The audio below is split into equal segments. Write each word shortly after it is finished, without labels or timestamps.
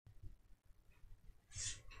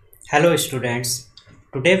Hello students,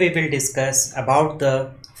 today we will discuss about the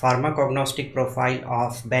pharmacognostic profile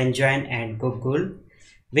of benzoin and Guggul,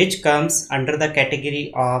 which comes under the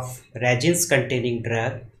category of resins containing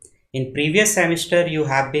drug. In previous semester you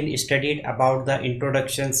have been studied about the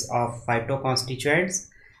introductions of phytoconstituents.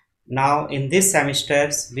 Now in this semester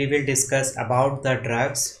we will discuss about the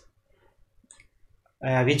drugs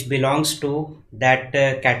which belongs to that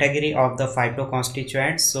category of the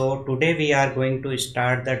phytoconstituents. So today we are going to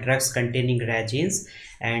start the drugs containing resins,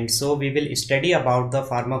 and so we will study about the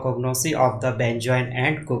pharmacognosy of the benzoin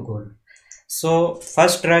and Guggul. So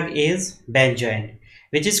first drug is benzoin,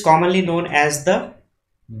 which is commonly known as the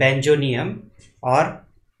benzonium or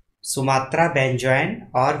Sumatra benzoin,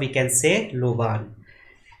 or we can say Luban,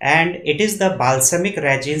 and it is the balsamic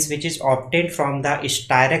resins which is obtained from the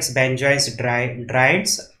Styrax benzoin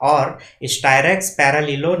dryants or Styrax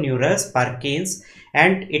parallelonurus perkins,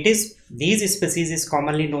 and these species is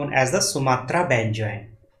commonly known as the Sumatra benzoin.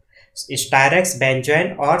 Styrax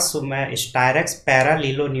benzoin or Styrax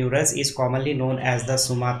parallelonurus is commonly known as the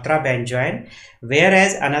Sumatra benzoin,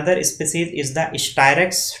 whereas another species is the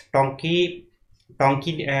Styrax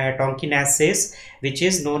tonkinensis, which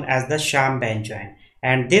is known as the Sham benzoin,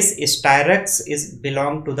 and this Styrax is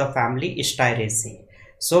belong to the family Styraceae.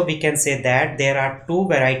 So we can say that there are two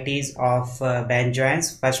varieties of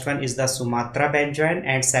benzoins. First one is the Sumatra benzoin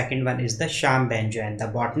and second one is the Sham benzoin. The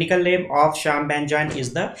botanical name of Sham benzoin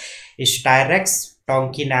is the Styrax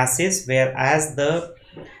tonkinensis, whereas the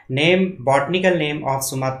botanical name of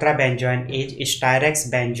Sumatra benzoin is Styrax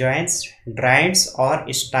benzoin dryants or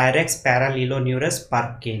Styrax parallelonurus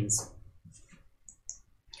perkins.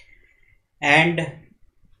 And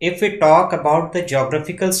if we talk about the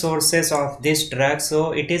geographical sources of this drug,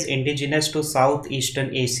 so it is indigenous to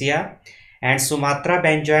Southeastern Asia, and Sumatra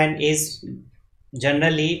benzoin is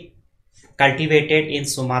generally cultivated in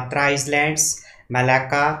Sumatra Islands,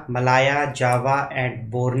 Malacca, Malaya, Java and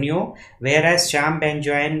Borneo, whereas Sham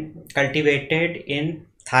benzoin cultivated in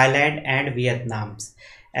Thailand and Vietnam.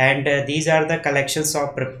 And these are the collections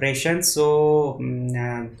of preparations. So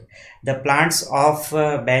the plants of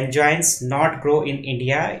benzoins not grow in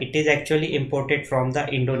India, it is actually imported from the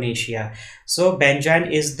Indonesia. So benzoin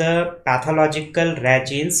is the pathological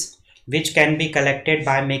resins which can be collected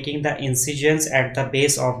by making the incisions at the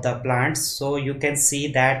base of the plants. So you can see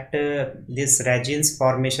that this resins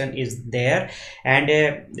formation is there, and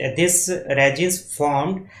this resins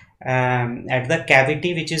formed at the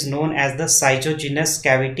cavity which is known as the cytogenous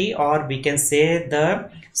cavity, or we can say the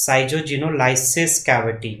cytogenolysis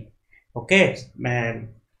cavity. Okay,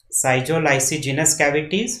 cytolysigenous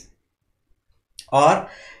cavities or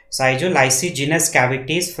cytolysigenous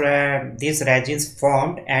cavities from these resins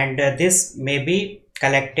formed, and this may be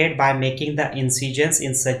collected by making the incisions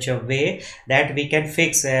in such a way that we can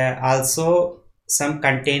fix also some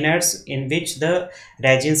containers in which the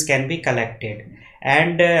resins can be collected.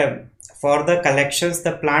 And for the collections,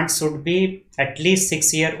 the plant should be at least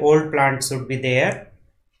 6-year-old plant should be there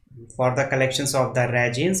for the collections of the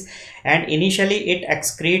resins, and initially it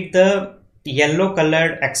excrete the yellow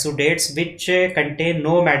colored exudates which contain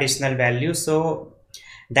no medicinal value, so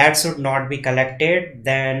that should not be collected.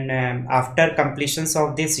 Then after completions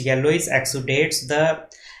of this yellowish exudates, the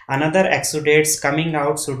another exudates coming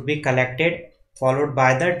out should be collected, followed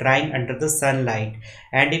by the drying under the sunlight.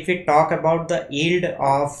 And if we talk about the yield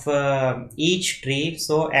of each tree,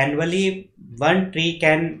 so annually one tree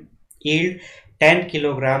can yield 10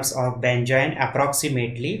 kilograms of benzoin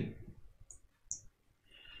approximately.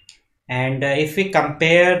 And if we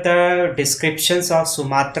compare the descriptions of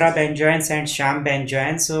Sumatra benzoins and Sham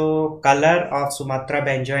benzoin, so color of Sumatra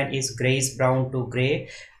benzoin is grayish brown to gray,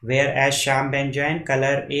 whereas Sham benzoin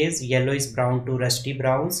color is yellowish brown to rusty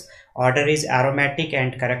browns. Odor is aromatic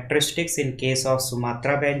and characteristics in case of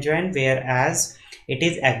Sumatra benzoin, whereas it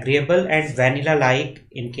is agreeable and vanilla like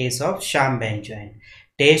in case of Sham benzoin.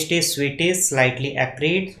 Taste is sweetish, slightly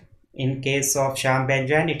acrid. In case of Sham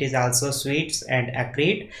benzoin, it is also sweet and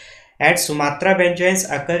acrid. And Sumatra benzoins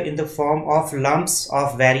occur in the form of lumps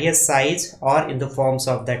of various size or in the forms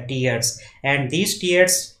of the tears, and these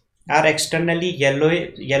tears are externally yellow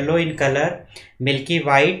in color, milky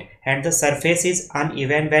white, and the surface is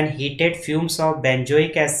uneven. When heated, fumes of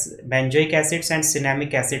benzoic acids and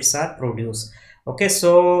cinnamic acids are produced. Okay,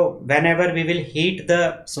 so whenever we will heat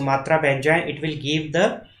the Sumatra benzoin, it will give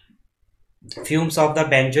the fumes of the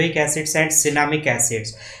benzoic acids and cinnamic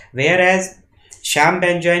acids, whereas Sham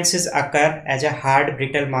benzoins occur as a hard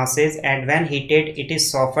brittle masses, and when heated it is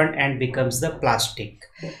softened and becomes the plastic.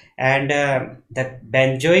 And the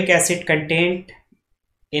benzoic acid contained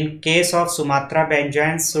in case of Sumatra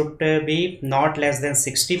benzoin should be not less than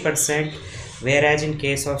 60%, whereas in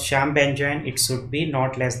case of Sham benzoin it should be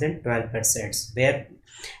not less than 12%.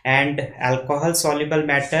 And alcohol soluble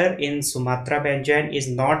matter in Sumatra benzoin is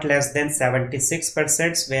not less than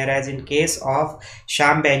 76%, whereas in case of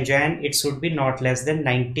Sham benzoin it should be not less than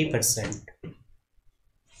 90%.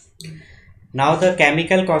 Now the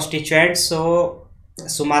chemical constituents. So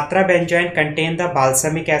Sumatra benzoin contain the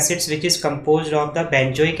balsamic acids, which is composed of the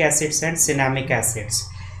benzoic acids and cinnamic acids.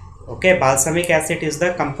 Okay, balsamic acid is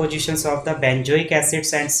the compositions of the benzoic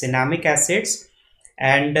acids and cinnamic acids,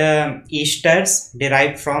 and esters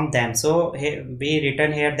derived from them. So we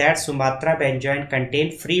written here that Sumatra benzoin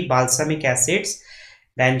contain free balsamic acids,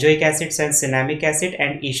 benzoic acids and cinnamic acid,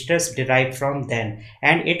 and esters derived from them.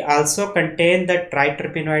 And it also contains the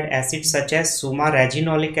triterpenoid acids such as summa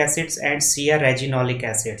reginolic acids and cia reginolic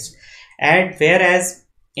acids. And whereas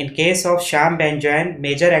in case of Sham benzoin,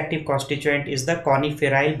 major active constituent is the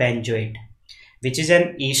coniferyl benzoate, which is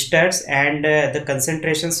an esters, and the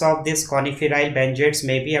concentrations of this coniferyl benzoates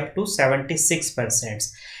may be up to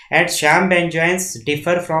 76%. And Sham benzoins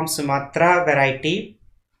differ from Sumatra variety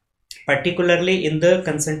particularly in the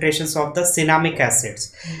concentrations of the cinnamic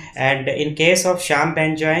acids. And in case of Sham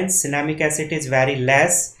benzoin, cinnamic acid is very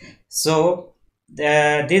less. So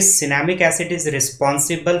this cinnamic acid is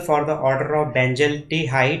responsible for the order of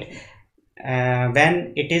benzaldehyde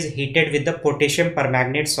when it is heated with the potassium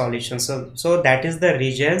permanganate solution. So that is the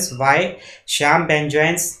reasons why Sham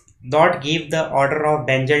benzoins not give the order of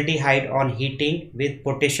benzaldehyde on heating with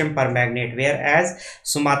potassium permanganate, whereas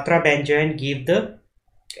Sumatra benzoin give the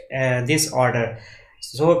this order.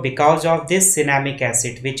 So because of this cinnamic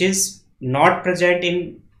acid, which is not present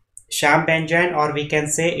in Sham benzoin, or we can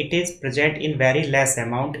say it is present in very less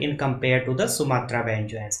amount in compared to the Sumatra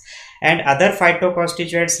benzoins. And other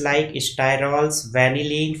phytoconstituents like sterols,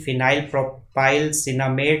 vanillin, phenylpropyl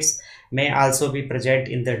cinnamates may also be present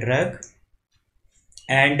in the drug.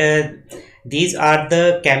 And these are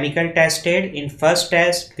the chemical tested. In first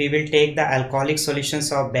test we will take the alcoholic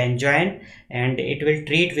solutions of benzoin and it will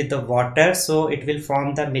treat with the water, so it will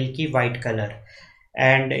form the milky white color.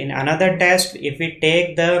 And in another test, if we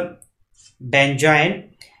take the benzoin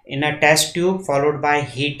in a test tube followed by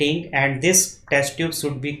heating, and this test tube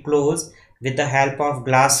should be closed with the help of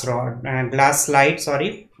glass slide, with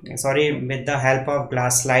the help of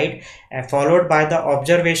glass slide, followed by the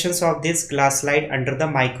observations of this glass slide under the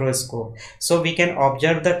microscope, so we can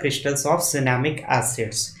observe the crystals of cinnamic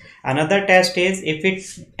acids. Another test is if it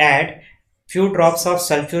add few drops of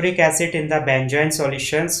sulfuric acid in the benzoin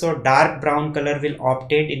solution, so dark brown color will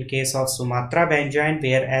obtained in case of Sumatra benzoin,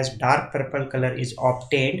 whereas dark purple color is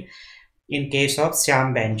obtained in case of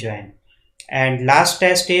Sham benzoin. And last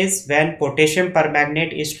test is when potassium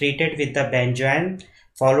permanganate is treated with the benzoin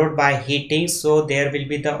followed by heating, so there will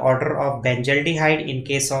be the order of benzaldehyde in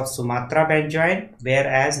case of Sumatra benzoin,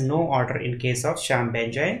 whereas no order in case of Sham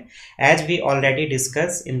benzoin, as we already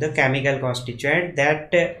discussed in the chemical constituent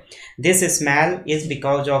that this smell is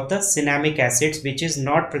because of the cinnamic acids which is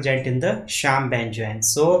not present in the Sham benzoin.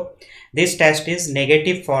 So this test is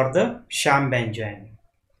negative for the Sham benzoin.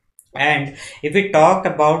 And if we talk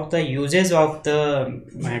about the uses of the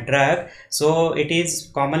drug, so it is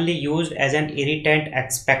commonly used as an irritant,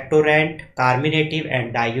 expectorant, carminative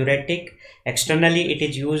and diuretic. Externally it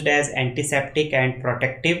is used as antiseptic and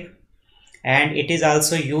protective, and it is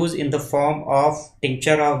also used in the form of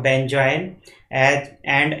tincture of benzoin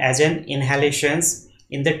and as an inhalations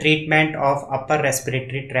in the treatment of upper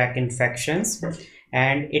respiratory tract infections.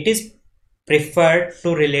 And it is preferred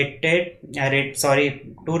to reduce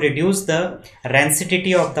the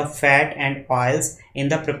rancidity of the fat and oils in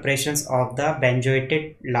the preparations of the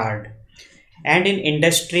benzoated lard. And in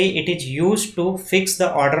industry it is used to fix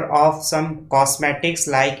the odor of some cosmetics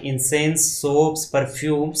like incense, soaps,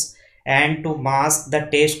 perfumes, and to mask the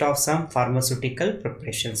taste of some pharmaceutical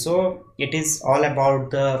preparation. So it is all about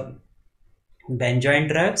the benzoin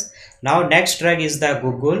drugs. Now next drug is the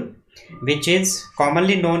Guggul, which is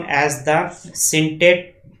commonly known as the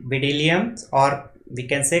scented bdellium, or we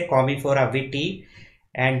can say Commiphora vitae,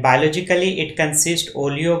 and biologically it consists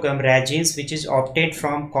oleogumragenes which is obtained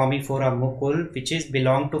from Commiphora mucul, which is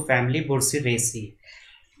belong to family Burseraceae.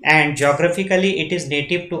 And geographically it is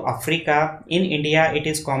native to Africa. In India it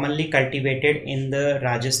is commonly cultivated in the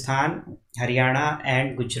Rajasthan, Haryana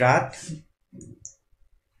and Gujarat.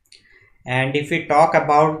 And if we talk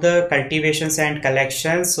about the cultivations and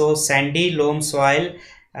collections, so sandy loam soil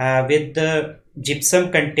with the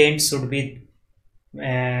gypsum content should be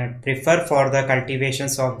preferred for the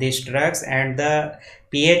cultivations of these drugs, and the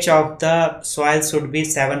pH of the soil should be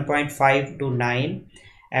 7.5 to 9,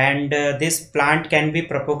 and this plant can be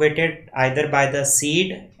propagated either by the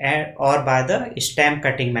seed or by the stem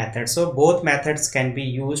cutting method. So both methods can be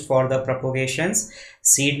used for the propagations.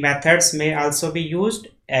 Seed methods may also be used,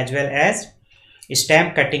 as well as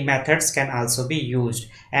stem cutting methods can also be used,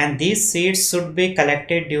 and these seeds should be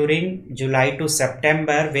collected during July to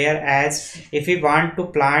September, whereas if we want to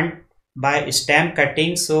plant by stem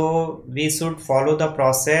cutting, so we should follow the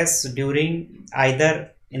process during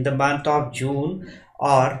either in the month of June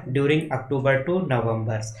or during October to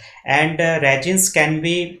November. And resins can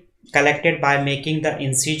be collected by making the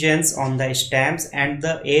incisions on the stems, and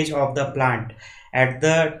the age of the plant at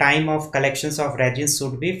the time of collections of resins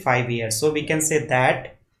should be 5 years. So we can say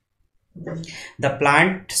that the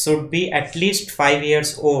plant should be at least 5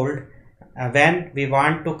 years old when we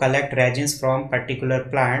want to collect resins from particular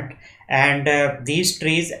plant, and these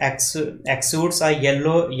trees exudes a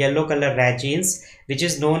yellow color resins, which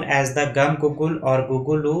is known as the gum guggul or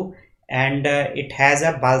guggulu, and it has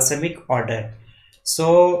a balsamic odor.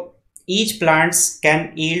 So each plants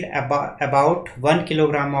can yield about 1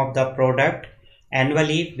 kilogram of the product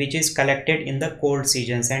annually, which is collected in the cold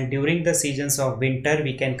seasons, and during the seasons of winter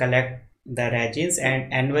we can collect the resins,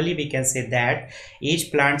 and annually we can say that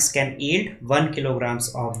each plants can yield 1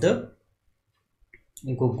 kilograms of the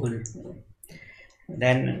Guggul.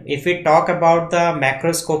 Then if we talk about the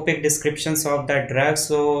macroscopic descriptions of the drug,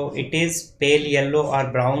 so it is pale yellow or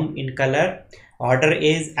brown in color, odor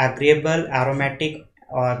is agreeable, aromatic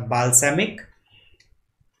or balsamic,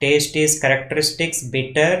 taste is characteristics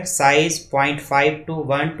bitter, size 0.5 to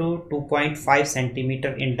 1 to 2.5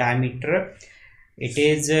 centimeter in diameter. It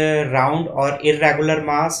is round or irregular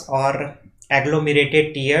mass or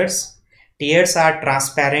agglomerated tears. Tears are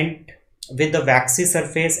transparent with the waxy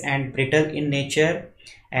surface and brittle in nature,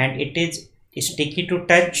 and it is sticky to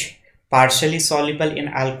touch, partially soluble in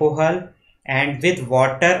alcohol, and with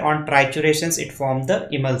water on triturations it forms the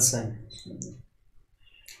emulsion.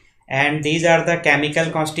 And these are the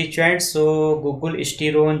chemical constituents. So Guggul,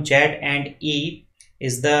 sterone, Z and E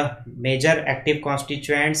is the major active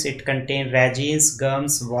constituents. It contains resins,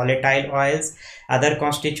 gums, volatile oils. Other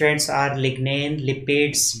constituents are lignin,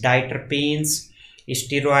 lipids, diterpenes,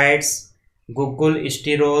 steroids, Guggul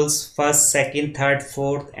sterols, first, second, third,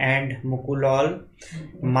 fourth, and mucolol,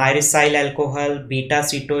 myricyl alcohol, beta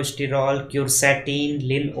cetosterol, quercetin,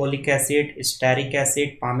 linoleic acid, stearic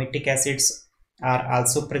acid, palmitic acids are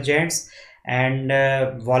also present, and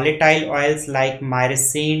volatile oils like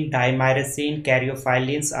myrcene, dimyrcene,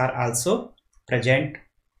 caryophyllines are also present.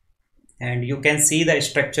 And you can see the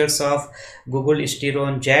structures of Guggul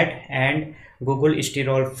sterone Z and Guggul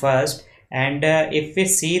sterol first. And if we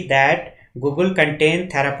see that Guggul contain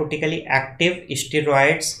therapeutically active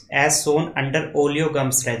steroids as shown under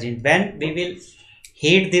oleogums resin. When we will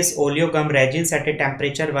heat this oleogum resins at a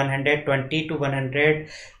temperature 120 to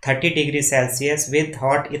 130 degrees Celsius with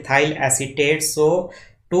hot ethyl acetate, so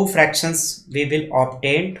two fractions we will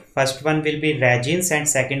obtain. First one will be resins and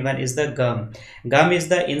second one is the gum. Gum is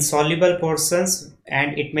the insoluble portions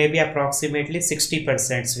and it may be approximately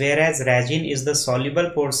 60%, whereas resin is the soluble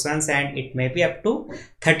portions and it may be up to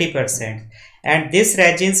 30%. And these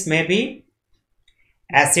resins may be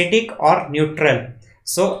acidic or neutral.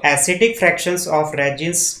 So acidic fractions of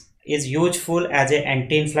resins is useful as an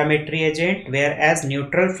anti-inflammatory agent, whereas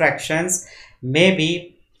neutral fractions may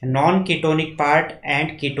be non-ketonic part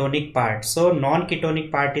and ketonic part. So non-ketonic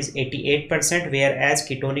part is 88%, whereas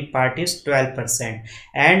ketonic part is 12%.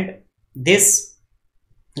 And this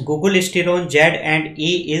Guggul sterone Z and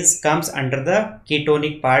E comes under the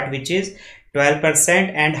ketonic part, which is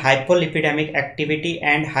 12%, and hypolipidemic activity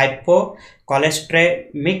and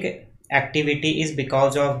hypocholesteremic activity is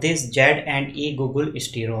because of this Z and E Guggul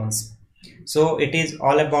sterones. So it is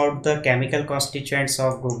all about the chemical constituents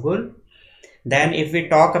of Guggul. Then if we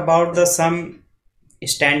talk about the some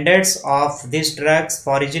standards of these drugs,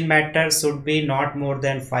 foraging matter should be not more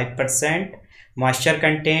than 5%, moisture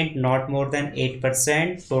content not more than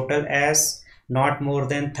 8%, total S not more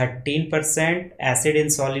than 13%, acid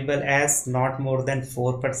insoluble S not more than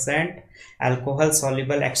 4%, alcohol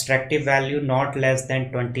soluble extractive value not less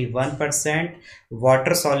than 21%,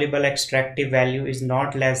 water soluble extractive value is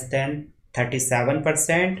not less than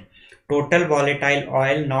 37%, total volatile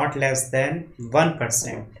oil not less than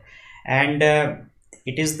 1%. And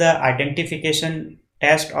it is the identification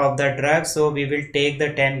test of the drug. So we will take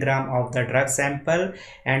the 10 gram of the drug sample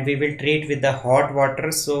and we will treat with the hot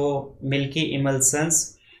water, so milky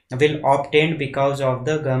emulsions will obtain because of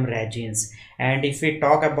the gum resins. And if we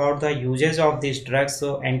talk about the uses of these drugs,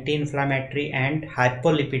 so anti-inflammatory and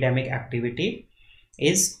hypolipidemic activity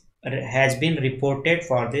has been reported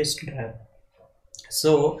for this drug.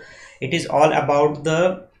 So it is all about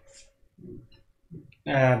the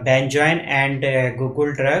Benzoin and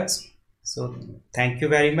Guggul drugs. So thank you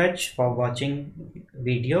very much for watching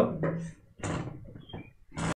video.